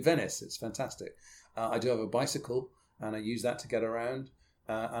living in Venice. It's fantastic. I do have a bicycle, and I use that to get around.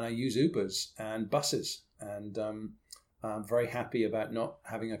 And I use Ubers and buses, and I'm very happy about not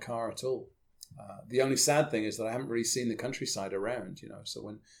having a car at all. The only sad thing is that I haven't really seen the countryside around, So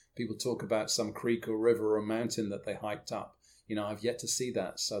when people talk about some creek or river or mountain that they hiked up, I've yet to see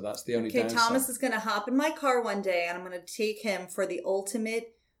that. So that's the only downside. Thomas is going to hop in my car one day, and I'm going to take him for the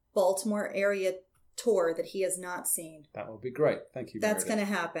ultimate Baltimore area tour that he has not seen. That would be great. Thank you, That's Meredith.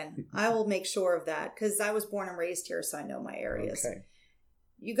 going to happen. I will make sure of that because I was born and raised here, so I know my areas. Okay.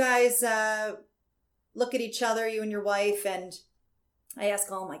 You guys look at each other, you and your wife, and I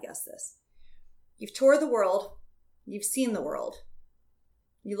ask all my guests this. You've toured the world. You've seen the world.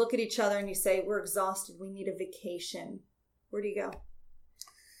 You look at each other and you say, we're exhausted. We need a vacation. Where do you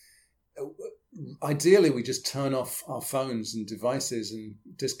go? Ideally, we just turn off our phones and devices and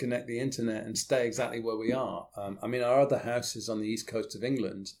disconnect the internet and stay exactly where we are. Our other house is on the east coast of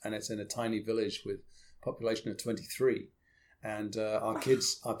England, and it's in a tiny village with a population of 23. And our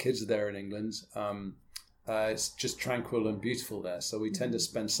kids are there in England. It's just tranquil and beautiful there. So we tend to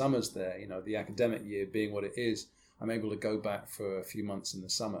spend summers there. The academic year being what it is, I'm able to go back for a few months in the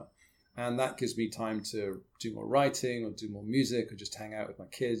summer. And that gives me time to do more writing or do more music or just hang out with my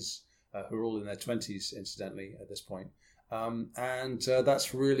kids, who are all in their 20s, incidentally, at this point. And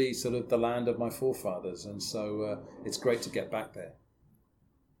that's really sort of the land of my forefathers. And so it's great to get back there.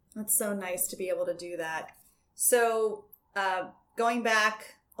 That's so nice to be able to do that. So going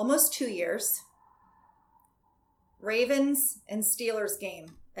back almost 2 years, Ravens and Steelers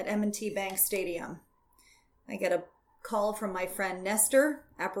game at M&T Bank Stadium. I get a call from my friend Nestor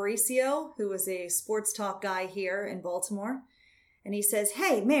Aparicio, who is a sports talk guy here in Baltimore. And he says,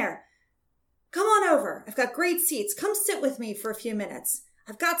 hey, Mayor, come on over. I've got great seats. Come sit with me for a few minutes.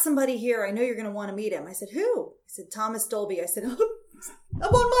 I've got somebody here. I know you're going to want to meet him. I said, who? He said, Thomas Dolby. I said, oh, I'm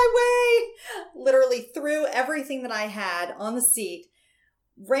on my way. Literally threw everything that I had on the seat,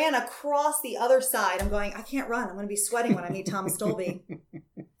 ran across the other side. I'm going, I can't run. I'm going to be sweating when I meet Thomas Dolby.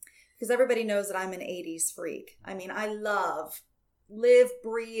 Because everybody knows that I'm an 80s freak. I mean, I live,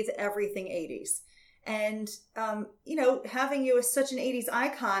 breathe everything 80s. And, having you as such an 80s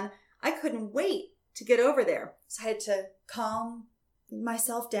icon, I couldn't wait to get over there. So I had to calm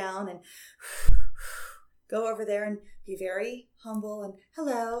myself down and go over there and be very humble and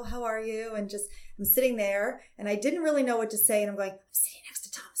hello, how are you? And just, I'm sitting there and I didn't really know what to say. And I'm going, I'm sitting next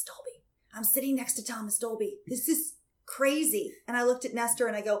to Thomas Dolby. I'm sitting next to Thomas Dolby. This is crazy. And I looked at Nestor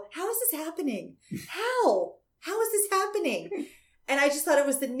and I go, how is this happening? How is this happening? And I just thought it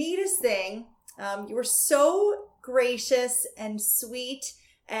was the neatest thing. You were so gracious and sweet.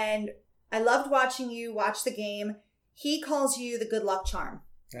 And I loved watching you watch the game. He calls you the good luck charm.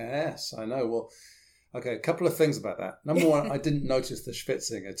 Yes, I know. Well, okay, a couple of things about that. Number one, I didn't notice the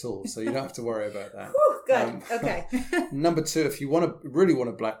schwitzing at all, so you don't have to worry about that. Whew, good. Okay. Number two, if you really want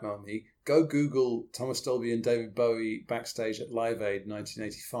to blackmail me, go Google Thomas Dolby and David Bowie backstage at Live Aid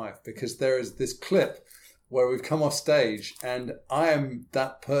 1985, because there is this clip where we've come off stage and I am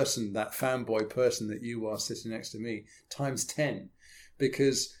that person, that fanboy person that you are sitting next to me, times 10.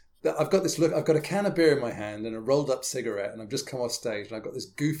 Because I've got this look, I've got a can of beer in my hand and a rolled up cigarette, and I've just come off stage and I've got this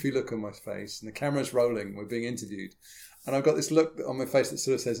goofy look on my face and the camera's rolling, we're being interviewed. And I've got this look on my face that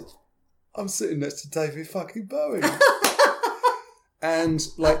sort of says, I'm sitting next to David fucking Bowie. And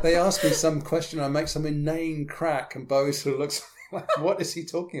like they ask me some question, I make some inane crack and Bowie sort of looks like, what is he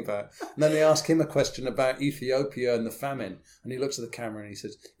talking about? And then they ask him a question about Ethiopia and the famine. And he looks at the camera and he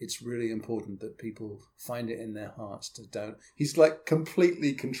says, it's really important that people find it in their hearts to don't. He's like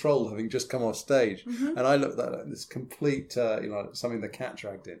completely controlled, having just come off stage. Mm-hmm. And I looked at that like this complete, something the cat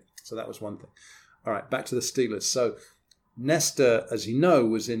dragged in. So that was one thing. All right, back to the Steelers. So Nestor, as you know,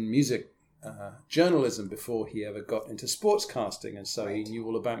 was in music journalism before he ever got into sportscasting, and so he knew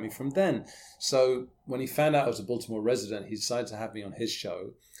all about me from then. So when he found out I was a Baltimore resident, he decided to have me on his show,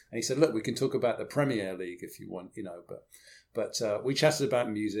 and he said, look, we can talk about the Premier League if you want, but we chatted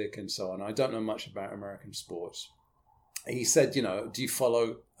about music and so on. I don't know much about American sports. He said, do you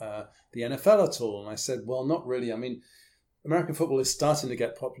follow the NFL at all? And I said, well, not really. I mean, American football is starting to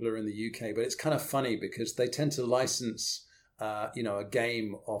get popular in the UK, but it's kind of funny because they tend to license a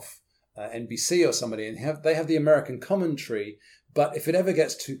game off NBC or somebody, and they have the American commentary, but if it ever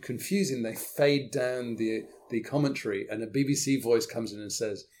gets too confusing, they fade down the commentary, and a BBC voice comes in and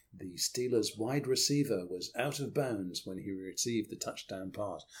says, the Steelers wide receiver was out of bounds when he received the touchdown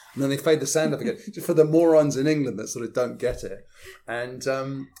pass. And then they fade the sound up again, just for the morons in England that sort of don't get it. And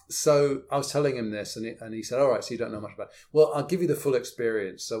so I was telling him this, and he said, all right, so you don't know much about it. Well, I'll give you the full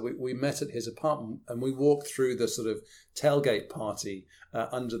experience. So we met at his apartment, and we walked through the sort of tailgate party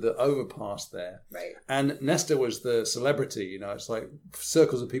under the overpass there. Right. And Nestor was the celebrity. It's like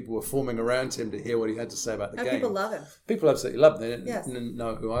circles of people were forming around him to hear what he had to say about the game. People love him. People absolutely loved him. They didn't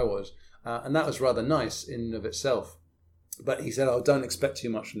know who I was. And that was rather nice in and of itself. But he said, don't expect too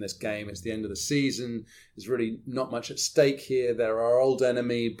much from this game. It's the end of the season. There's really not much at stake here. They're our old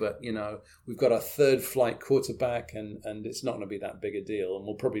enemy, but, we've got our third flight quarterback, and it's not going to be that big a deal, and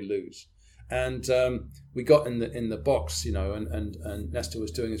we'll probably lose. And we got in the box, and Nestor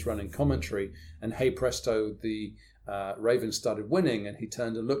was doing his running commentary, and hey presto, the Ravens started winning, and he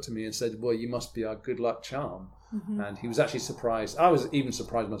turned and looked at me and said, "Well, you must be our good luck charm." Mm-hmm. And he was actually surprised. I was even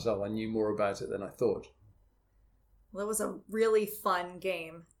surprised myself. I knew more about it than I thought. Well, it was a really fun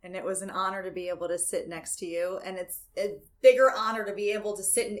game, and it was an honor to be able to sit next to you, and it's a bigger honor to be able to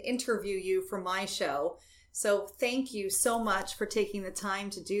sit and interview you for my show. So thank you so much for taking the time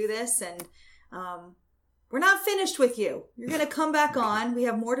to do this, and we're not finished with you. You're going to come back on. We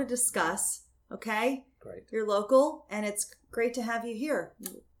have more to discuss, okay? Great. You're local, and it's great to have you here.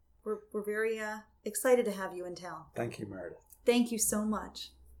 We're very excited to have you in town. Thank you, Meredith. Thank you so much.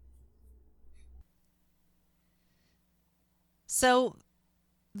 So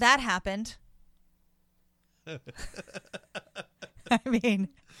that happened. I mean,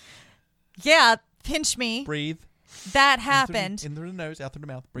 yeah, pinch me. Breathe. That happened. In through the nose, out through the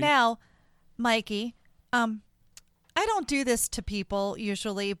mouth. Breathe. Now, Mikey, I don't do this to people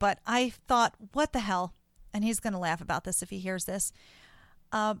usually, but I thought, what the hell? And he's going to laugh about this if he hears this.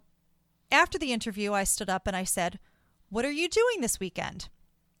 After the interview, I stood up and I said, "What are you doing this weekend?"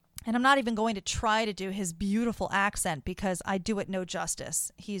 And I'm not even going to try to do his beautiful accent because I do it no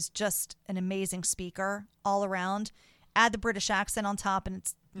justice. He's just an amazing speaker all around. Add the British accent on top and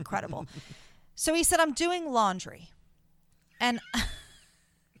it's incredible. So he said, "I'm doing laundry." And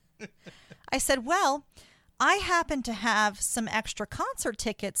I said, "Well, I happen to have some extra concert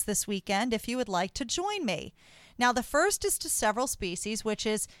tickets this weekend if you would like to join me." Now, the first is to Several Species, which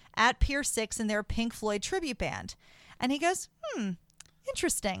is at Pier 6 in their Pink Floyd tribute band. And he goes,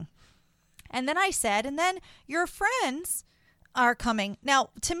 interesting. And then I said, and then your friends are coming. Now,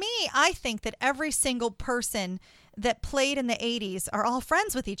 to me, I think that every single person that played in the 80s are all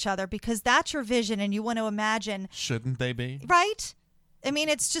friends with each other because that's your vision and you want to imagine. Shouldn't they be? Right? I mean,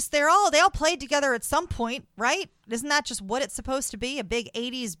 it's just they all played together at some point, right? Isn't that just what it's supposed to be? A big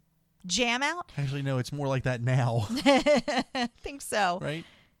 80s jam out? Actually, no, it's more like that now. I think so. Right?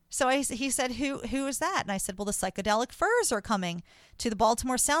 So he said, who is that? And I said, well, the Psychedelic Furs are coming to the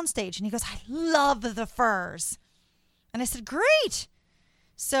Baltimore Soundstage. And he goes, "I love the Furs." And I said, "Great."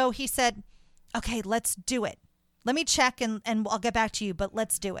 So he said, "Okay, let's do it. Let me check and I'll get back to you, but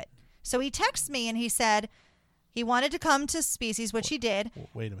let's do it." So he texted me and he said he wanted to come to Species, which he did.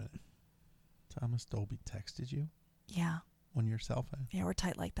 Wait a minute. Thomas Dolby texted you? Yeah. On your cell phone? Yeah, we're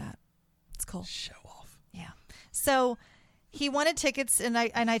tight like that. It's cool. Show off. Yeah. So he wanted tickets, and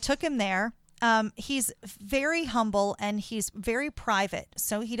I took him there. He's very humble and he's very private,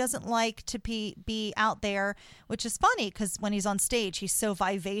 so he doesn't like to be out there, which is funny because when he's on stage, he's so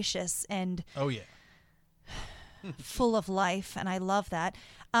vivacious and full of life, and I love that.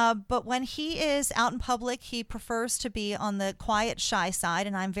 But when he is out in public, he prefers to be on the quiet, shy side,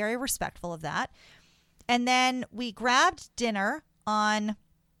 and I'm very respectful of that. And then we grabbed dinner on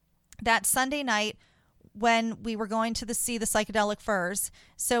that Sunday night when we were going to see the Psychedelic Furs.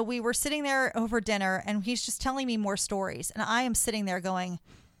 So we were sitting there over dinner, and he's just telling me more stories. And I am sitting there going,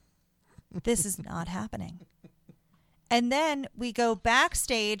 this is not happening. And then we go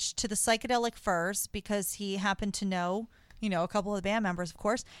backstage to the Psychedelic Furs because he happened to know, a couple of the band members, of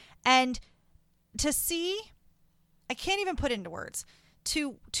course. And to see, I can't even put it into words,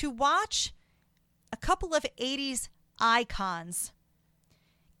 to watch a couple of 80s icons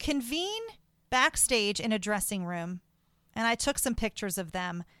convene backstage in a dressing room, and I took some pictures of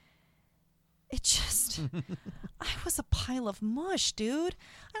them. It just, I was a pile of mush, dude.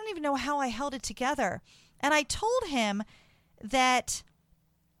 I don't even know how I held it together. And I told him that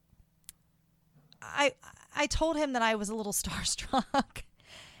I told him that I was a little starstruck,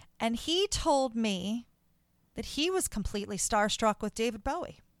 and he told me that he was completely starstruck with David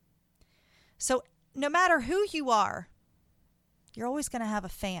Bowie. So no matter who you are, you're always going to have a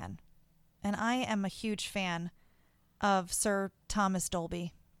fan. And I am a huge fan of Sir Thomas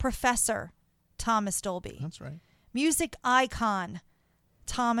Dolby, Professor Thomas Dolby. That's right. Music icon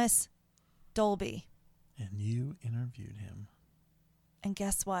Thomas Dolby. And you interviewed him. And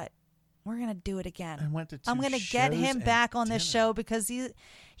guess what? We're going to do it again. I went to two I'm going to get him shows back on this show because he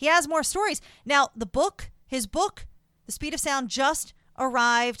has more stories. Now, his book, The Speed of Sound, just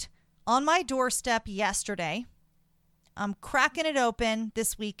arrived on my doorstep yesterday. I'm cracking it open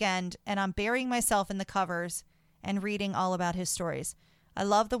this weekend, and I'm burying myself in the covers and reading all about his stories. I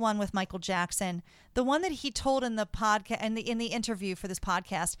love the one with Michael Jackson, the one that he told in the podcast, in the interview for this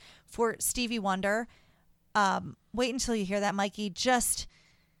podcast for Stevie Wonder. Wait until you hear that, Mikey. It's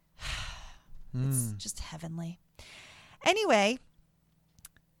just heavenly. Anyway,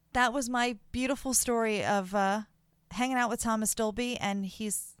 that was my beautiful story of hanging out with Thomas Dolby, and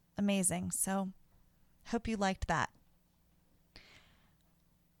he's amazing. So hope you liked that.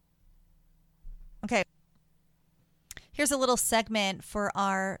 Okay. Here's a little segment for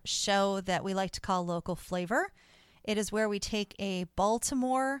our show that we like to call Local Flavor. It is where we take a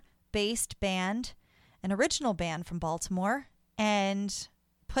Baltimore-based band, an original band from Baltimore, and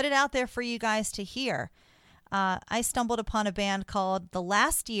put it out there for you guys to hear. I stumbled upon a band called The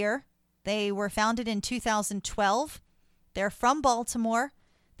Last Year. They were founded in 2012. They're from Baltimore.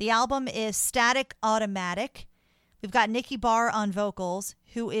 The album is Static Automatic. We've got Nikki Barr on vocals,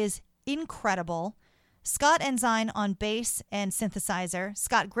 who is incredible. Scott Ensign on bass and synthesizer.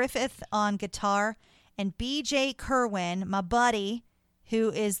 Scott Griffith on guitar. And BJ Kerwin, my buddy,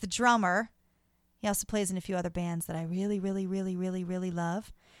 who is the drummer. He also plays in a few other bands that I really, really, really, really, really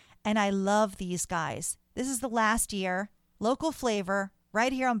love. And I love these guys. This is The Last Year, Local Flavor,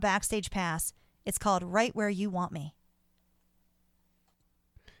 right here on Backstage Pass. It's called Right Where You Want Me.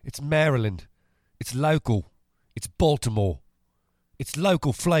 It's Maryland. It's local. It's Baltimore. It's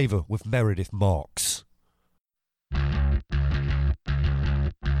Local Flavor with Meredith Marks.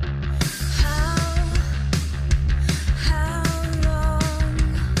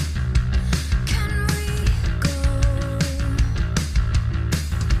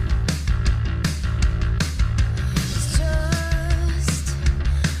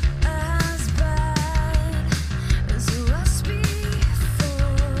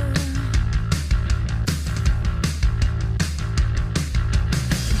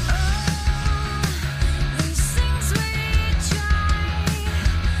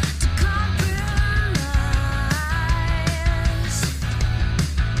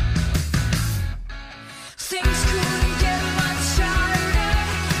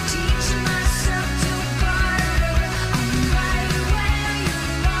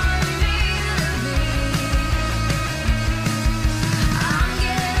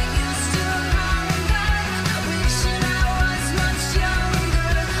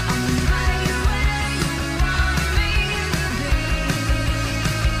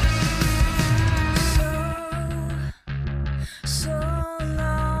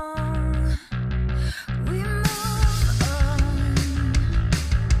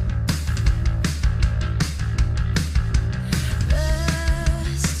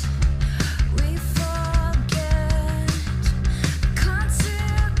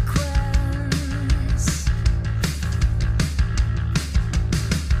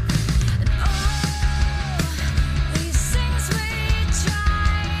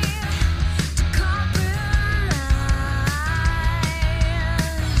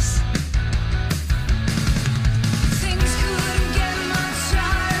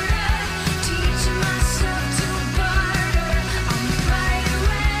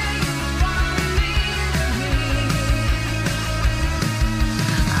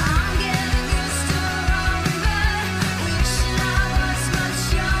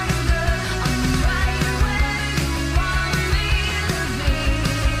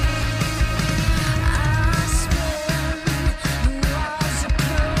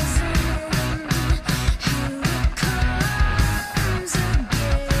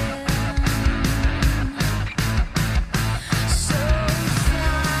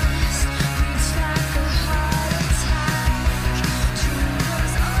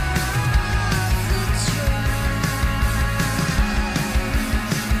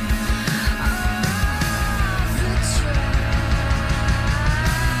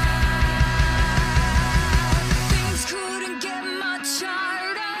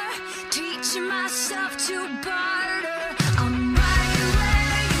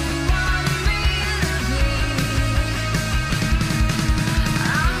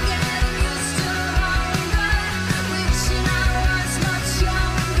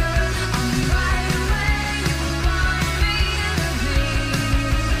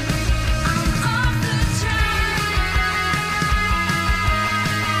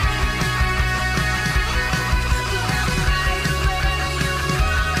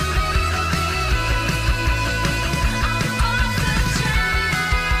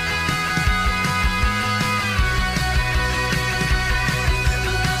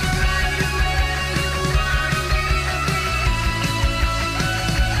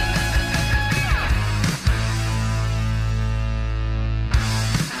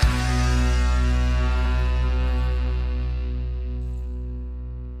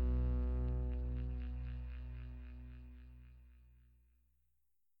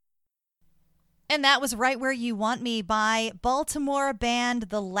 And that was Right Where You Want Me by Baltimore band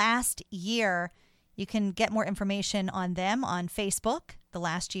The Last Year. You can get more information on them on Facebook, The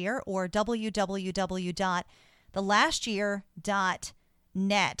Last Year, or www.thelastyear.net.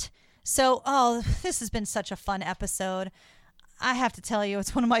 So, this has been such a fun episode. I have to tell you,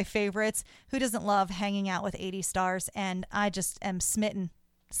 it's one of my favorites. Who doesn't love hanging out with 80 stars? And I just am smitten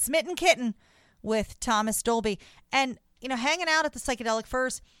kitten with Thomas Dolby. And, hanging out at the Psychedelic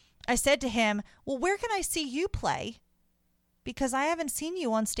Furs, I said to him, well, where can I see you play? Because I haven't seen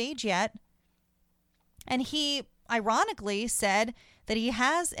you on stage yet. And he ironically said that he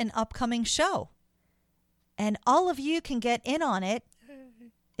has an upcoming show. And all of you can get in on it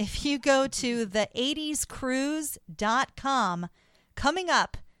if you go to the80scruise.com. Coming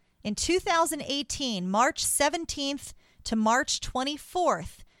up in 2018, March 17th to March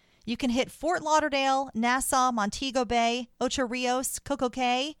 24th, you can hit Fort Lauderdale, Nassau, Montego Bay, Ocho Rios, Coco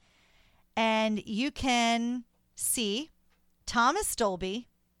Cay, and you can see Thomas Dolby.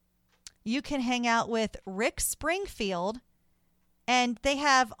 You can hang out with Rick Springfield, and they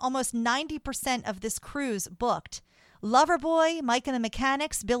have almost 90% of this cruise booked. Loverboy, Mike and the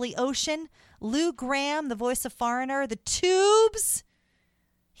Mechanics, Billy Ocean, Lou Graham, the voice of Foreigner, the Tubes.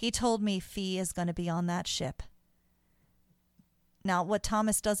 He told me Fee is going to be on that ship. Now, what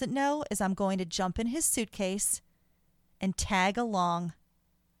Thomas doesn't know is I'm going to jump in his suitcase and tag along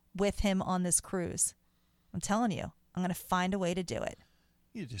with him on this cruise. I'm telling you, I'm going to find a way to do it.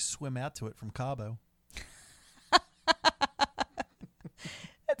 You just swim out to it from Cabo.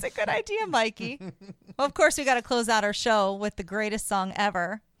 That's a good idea, Mikey. Well, of course, we got to close out our show with the greatest song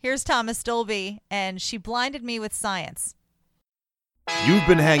ever. Here's Thomas Dolby, and She Blinded Me with Science. You've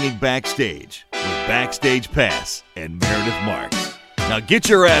been hanging backstage with Backstage Pass and Meredith Marks. Now get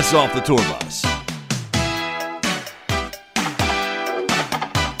your ass off the tour bus.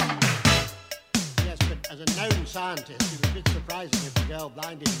 Yes, but as a known scientist, it was a bit surprising if the girl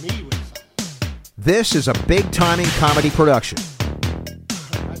blinded me with something. This is a big-timing comedy production.